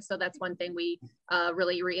contaminated. So that's one thing we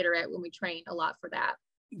really reiterate when we train a lot for that.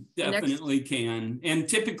 Definitely can. And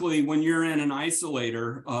typically when you're in an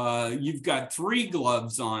isolator, you've got 3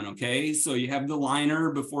 gloves on, okay? So you have the liner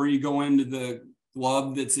before you go into the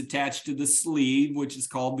glove that's attached to the sleeve, which is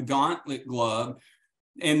called the gauntlet glove.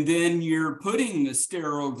 And then you're putting the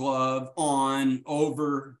sterile glove on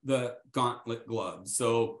over the gauntlet glove.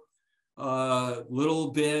 So a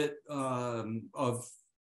little bit of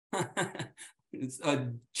it's a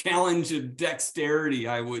challenge of dexterity,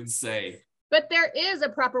 I would say. But there is a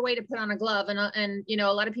proper way to put on a glove, and you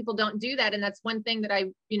know, a lot of people don't do that. And that's one thing that I,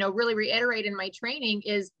 you know, really reiterate in my training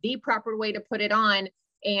is the proper way to put it on.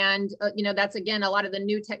 And, you know, that's, again, a lot of the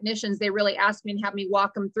new technicians, they really ask me and have me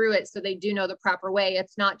walk them through it so they do know the proper way.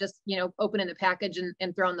 It's not just, you know, opening the package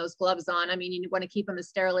and throwing those gloves on. I mean, you want to keep them as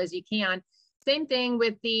sterile as you can. Same thing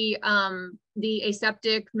with the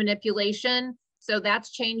aseptic manipulation. So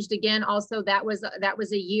that's changed again. Also, that was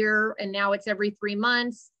a year, and now it's every 3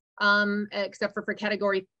 months, except for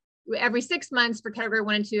category, every 6 months for category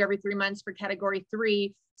 1 and 2, every 3 months for category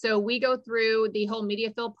 3. So we go through the whole media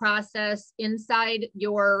fill process inside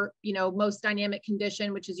your, you know, most dynamic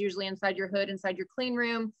condition, which is usually inside your hood, inside your clean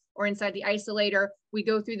room, or inside the isolator. We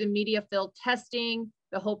go through the media fill testing,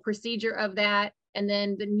 the whole procedure of that. And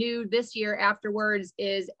then the new this year afterwards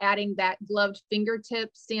is adding that gloved fingertip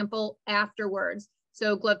sample afterwards.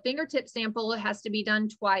 So glove fingertip sample has to be done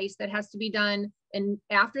twice. That has to be done and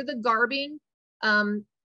after the garbing,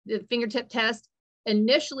 the fingertip test,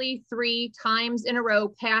 initially 3 times in a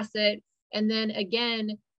row, pass it. And then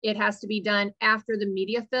again, it has to be done after the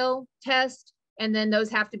media fill test. And then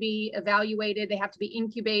those have to be evaluated. They have to be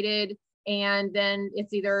incubated. And then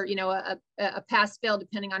it's either, you know, a pass fail,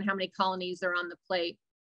 depending on how many colonies are on the plate.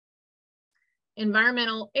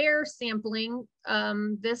 Environmental air sampling.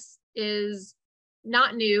 This is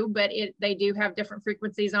not new, but they do have different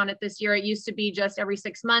frequencies on it this year. It used to be just every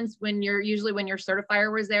 6 months when your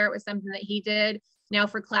certifier was there. It was something that he did. Now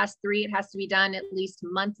for class 3, it has to be done at least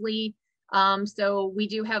monthly. So we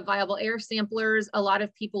do have viable air samplers. A lot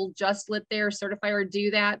of people just let their certifier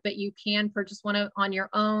do that, but you can purchase one on your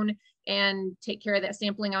own and take care of that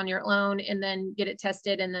sampling on your own, and then get it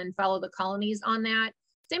tested and then follow the colonies on that.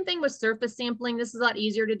 Same thing with surface sampling. This is a lot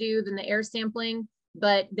easier to do than the air sampling,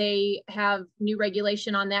 but they have new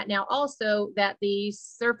regulation on that now also, that the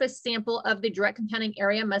surface sample of the direct compounding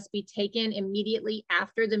area must be taken immediately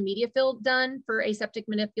after the media fill done for aseptic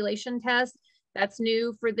manipulation test. That's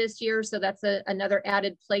new for this year. So that's another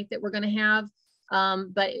added plate that we're going to have.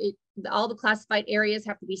 But all the classified areas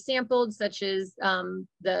have to be sampled, such as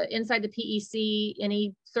the inside the PEC,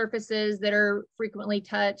 any surfaces that are frequently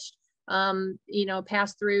touched, you know,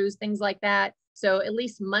 pass-throughs, things like that. So at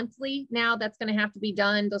least monthly now, that's going to have to be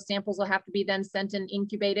done. Those samples will have to be then sent and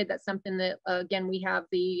incubated. That's something that, again, we have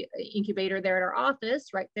the incubator there at our office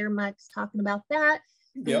right there. Mike's talking about that.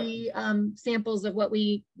 Yep. The samples of what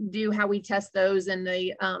we do, how we test those, and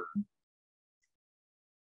the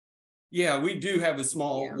yeah, we do have a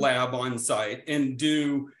small lab on site and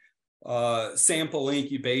do sample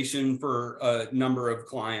incubation for a number of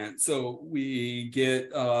clients. So we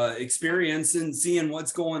get experience in seeing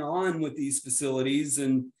what's going on with these facilities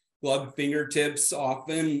and Glove fingertips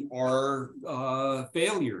often are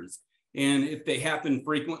failures. And if they happen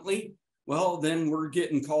frequently, well, then we're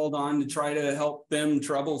getting called on to try to help them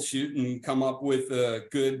troubleshoot and come up with a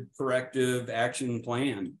good corrective action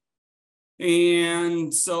plan.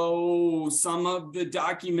 And so some of the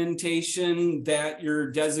documentation that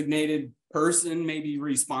your designated person may be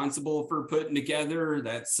responsible for putting together,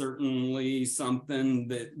 that's certainly something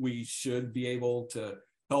that we should be able to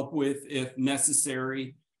help with if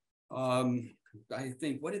necessary. I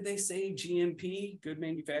think, what did they say? GMP, good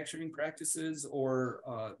manufacturing practices, or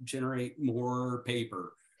generate more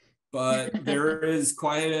paper. But there is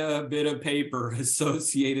quite a bit of paper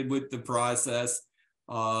associated with the process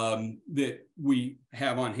that we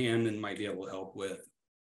have on hand and might be able to help with.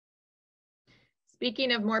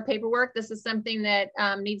 Speaking of more paperwork, this is something that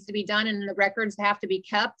needs to be done, and the records have to be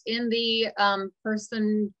kept in the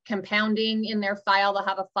person compounding in their file. They'll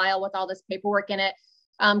have a file with all this paperwork in it.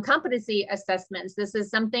 Competency assessments. This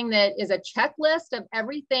is something that is a checklist of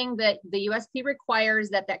everything that the USP requires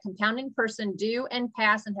that compounding person do and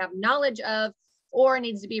pass and have knowledge of, or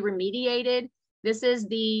needs to be remediated. This is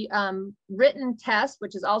the written test,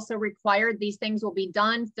 which is also required. These things will be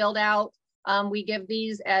done, filled out. We give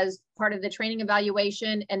these as part of the training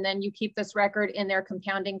evaluation, and then you keep this record in their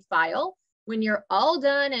compounding file. When you're all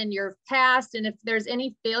done and you're passed, and if there's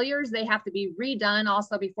any failures, they have to be redone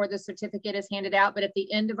also before the certificate is handed out. But at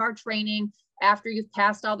the end of our training, after you've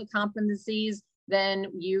passed all the competencies, then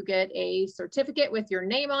you get a certificate with your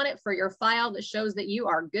name on it for your file that shows that you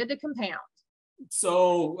are good to compound.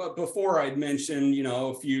 So before I'd mentioned,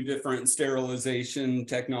 a few different sterilization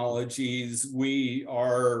technologies. We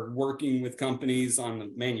are working with companies on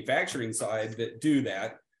the manufacturing side that do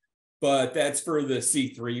that, but that's for the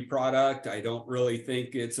C3 product. I don't really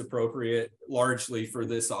think it's appropriate largely for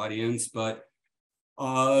this audience, but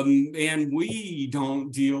and we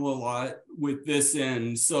don't deal a lot with this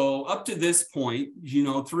end. So up to this point,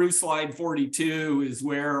 through slide 42 is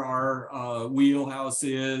where our wheelhouse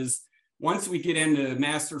is. Once we get into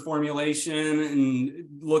master formulation and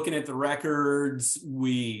looking at the records,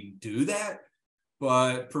 we do that,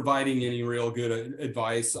 but providing any real good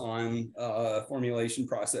advice on formulation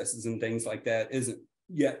processes and things like that isn't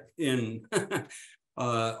yet in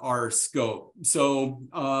our scope. So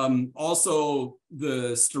also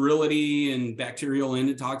the sterility and bacterial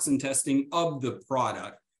endotoxin testing of the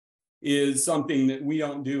product is something that we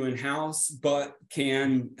don't do in-house, but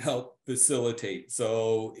can help facilitate.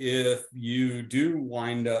 So if you do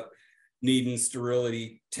wind up needing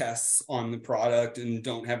sterility tests on the product and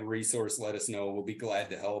don't have a resource, let us know. We'll be glad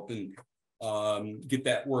to help and get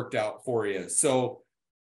that worked out for you. So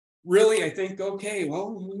really, I think, okay, well,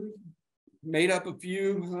 we made up a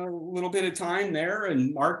little bit of time there.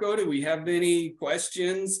 And Marco, do we have any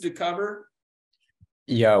questions to cover?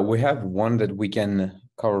 Yeah, we have one that we can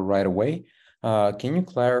cover right away. Can you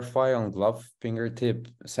clarify on glove fingertip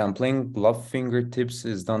sampling? Glove fingertips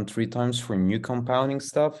is done 3 times for new compounding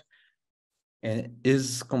stuff and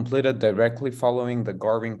is completed directly following the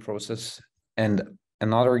garbing process, and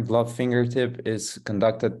another glove fingertip is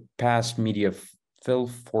conducted past media fill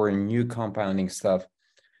for new compounding stuff.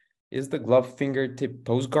 Is the glove fingertip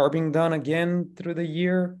post-garbing done again through the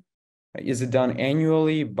year? Is it done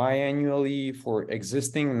annually, biannually for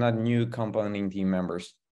existing, not new compounding team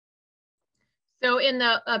members? So in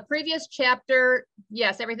the previous chapter,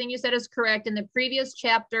 yes, everything you said is correct. In the previous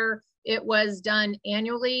chapter, it was done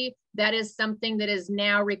annually. That is something that is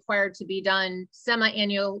now required to be done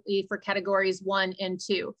semi-annually for categories 1 and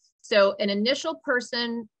 2. So an initial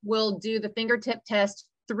person will do the fingertip test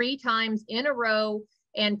 3 times in a row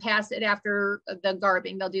and pass it after the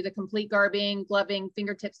garbing. They'll do the complete garbing, gloving,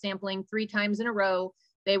 fingertip sampling 3 times in a row.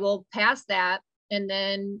 They will pass that, and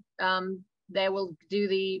then they will do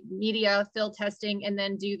the media fill testing and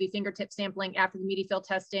then do the fingertip sampling after the media fill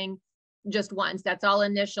testing just once. That's all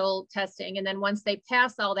initial testing. And then once they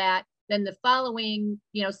pass all that, then the following,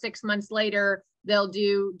 6 months later, they'll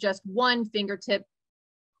do just 1 fingertip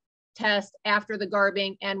test after the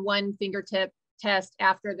garbing and 1 fingertip test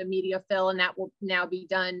after the media fill. And that will now be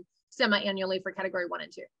done semi-annually for category 1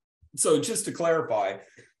 and 2. So just to clarify,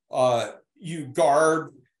 you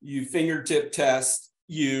garb, you fingertip test,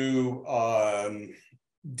 you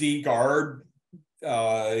degarb,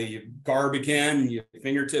 you garb again, you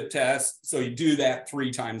fingertip test. So you do that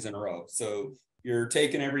 3 times in a row. So you're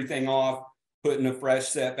taking everything off, putting a fresh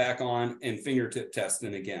set back on, and fingertip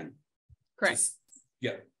testing again. Correct.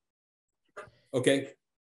 Yeah. Okay.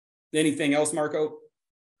 Anything else, Marco?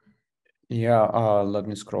 Yeah, let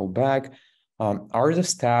me scroll back. Are the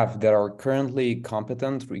staff that are currently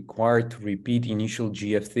competent required to repeat initial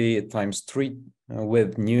GFT times 3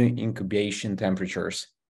 with new incubation temperatures?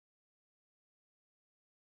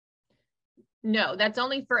 No, that's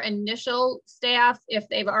only for initial staff. If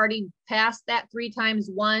they've already passed that 3 times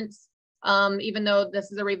once, even though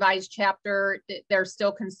this is a revised chapter, they're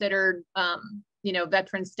still considered, you know,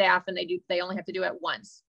 veteran staff, and they only have to do it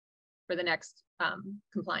once for the next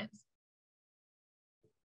compliance.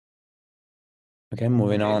 Okay,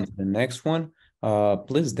 moving on to the next one.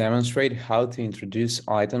 Please demonstrate how to introduce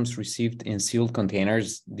items received in sealed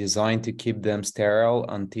containers designed to keep them sterile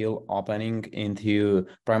until opening into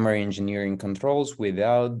primary engineering controls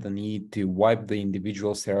without the need to wipe the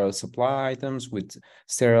individual sterile supply items with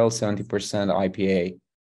sterile 70% IPA.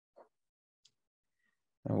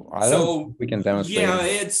 I don't think we can demonstrate. Yeah,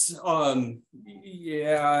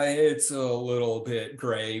 it's a little bit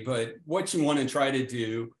gray, but what you want to try to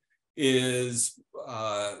do is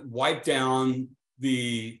wipe down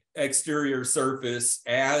the exterior surface.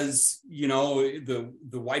 As you know, the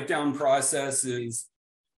wipe down process is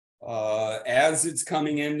as it's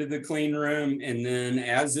coming into the clean room, and then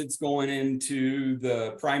as it's going into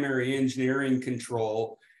the primary engineering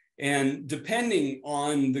control. And depending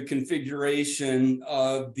on the configuration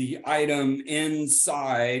of the item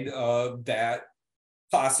inside of that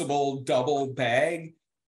possible double bag,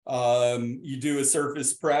 you do a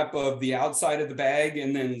surface prep of the outside of the bag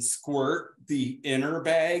and then squirt the inner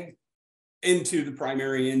bag into the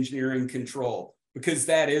primary engineering control, because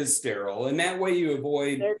that is sterile. And that way you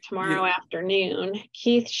avoid— There tomorrow afternoon,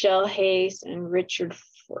 Keith Shell-Hayes and Richard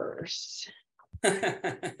First.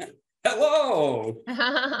 Hello.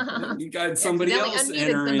 You got somebody else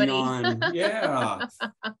entering on. Yeah.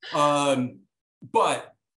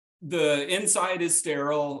 But the inside is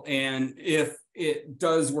sterile, and if it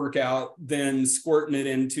does work out, then squirting it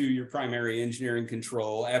into your primary engineering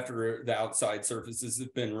control after the outside surfaces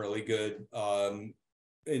have been really good and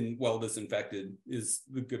well disinfected is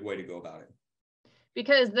the good way to go about it.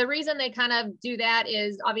 Because the reason they kind of do that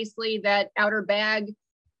is obviously that outer bag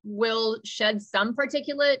will shed some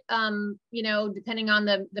particulate, you know, depending on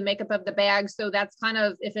the makeup of the bag. So that's kind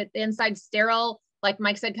of, if the inside's sterile, like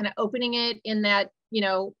Mike said, kind of opening it in that, you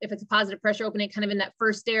know, if it's a positive pressure, opening it kind of in that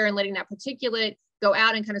first air and letting that particulate go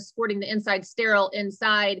out and kind of squirting the inside sterile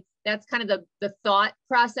inside. That's kind of the thought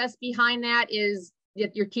process behind that, is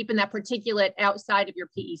that you're keeping that particulate outside of your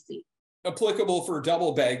PEC. Applicable for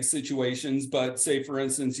double bag situations, but say for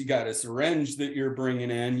instance you got a syringe that you're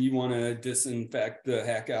bringing in, you want to disinfect the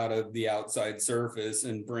heck out of the outside surface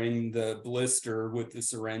and bring the blister with the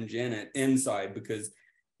syringe in it inside, because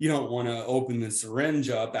you don't want to open the syringe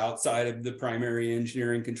up outside of the primary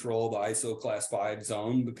engineering control, the ISO class 5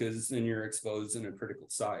 zone, because then you're exposed in a critical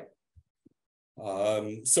site.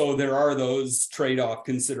 So there are those trade-off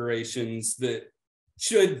considerations that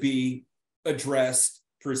should be addressed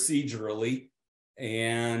procedurally,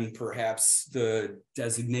 and perhaps the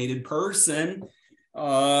designated person,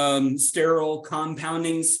 sterile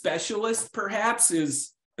compounding specialist perhaps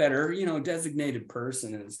is better. You know, designated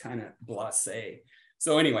person is kind of blasé.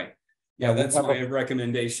 So anyway, yeah, that's my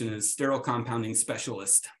recommendation, is sterile compounding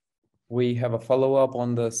specialist. We have a follow-up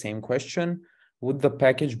on the same question. Would the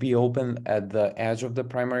package be open at the edge of the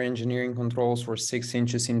primary engineering controls or 6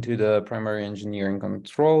 inches into the primary engineering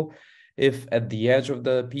control? If at the edge of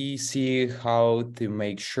the PEC, how to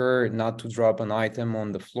make sure not to drop an item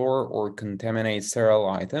on the floor or contaminate sterile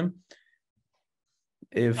item?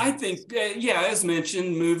 I think, yeah, as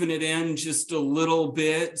mentioned, moving it in just a little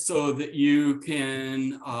bit so that you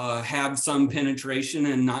can have some penetration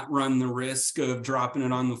and not run the risk of dropping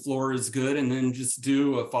it on the floor is good. And then just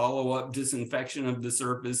do a follow-up disinfection of the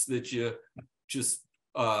surface that you just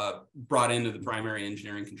brought into the primary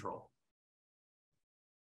engineering control.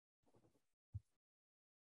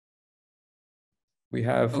 We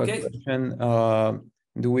have a question.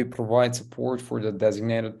 Do we provide support for the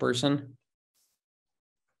designated person?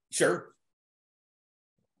 Sure.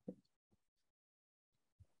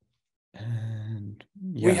 And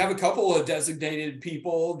we have a couple of designated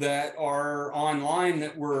people that are online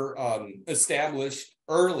that were established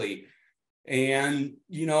early. And,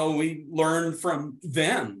 you know, we learned from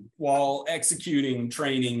them while executing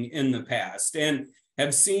training in the past, and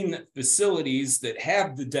have seen that facilities that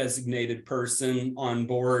have the designated person on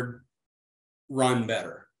board run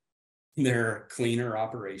better. They're cleaner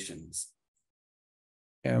operations.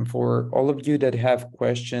 And for all of you that have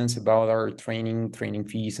questions about our training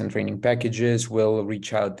fees and training packages, we'll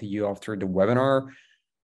reach out to you after the webinar,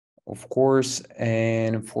 of course.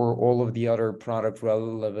 And for all of the other product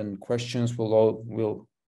relevant questions, we'll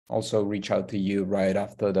also reach out to you right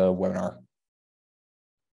after the webinar.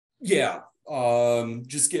 Yeah,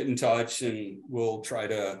 just get in touch and we'll try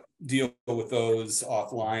to deal with those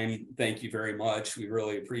offline. Thank you very much. We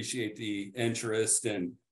really appreciate the interest,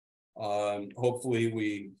 and hopefully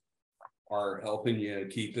we are helping you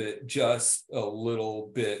keep it just a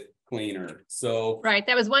little bit cleaner. So right,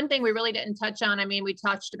 that was one thing we really didn't touch on. I mean, we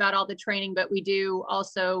touched about all the training, but we do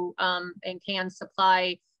also and can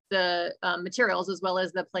supply the materials as well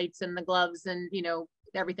as the plates and the gloves and, you know,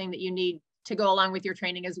 everything that you need to go along with your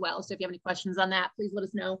training as well. So if you have any questions on that, please let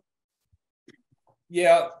us know.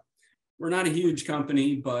 Yeah, we're not a huge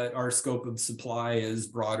company, but our scope of supply is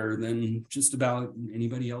broader than just about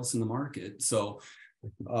anybody else in the market. So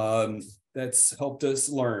that's helped us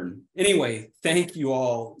learn. Anyway, thank you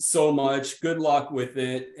all so much. Good luck with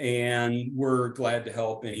it. And we're glad to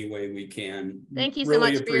help any way we can. Thank you so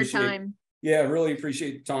much for your time. Yeah, really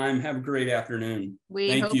appreciate the time. Have a great afternoon.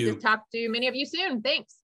 We hope to talk to many of you soon.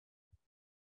 Thanks.